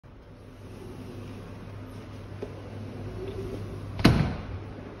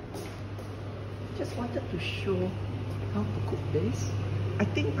just wanted to show how to cook this. I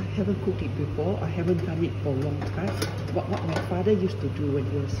think I haven't cooked it before. I haven't done it for a long time. But what my father used to do when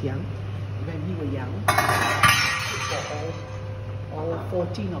he was young, when we were young, for all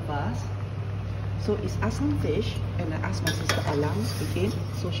 14 of us. So it's Asam fish, and I asked my sister Alam again,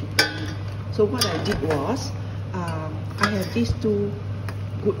 so she told me. So what I did was, I have these two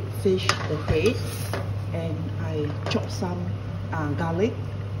good fish, the head, and I chopped some garlic,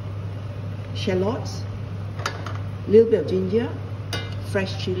 shallots, little bit of ginger,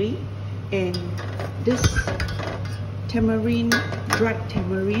 fresh chili, and this tamarind, dried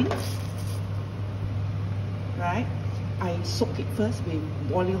tamarind, right? I soak it first with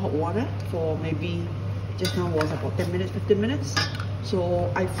boiling hot water for maybe, just now was about 10 minutes, 15 minutes.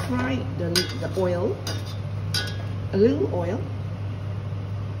 So I fried the oil, a little oil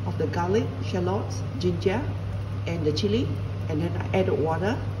of the garlic, shallots, ginger, and the chili, and then I added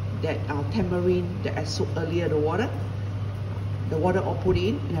water, that tamarind that I soaked earlier, the water all put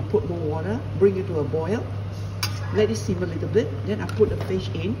in, and I put more water, bring it to a boil, let it simmer a little bit, then I put the fish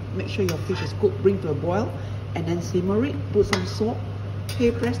in, make sure your fish is cooked, bring to a boil, and then simmer it, put some salt, hey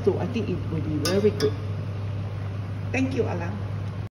presto, I think it will be very good. Thank you, Alam.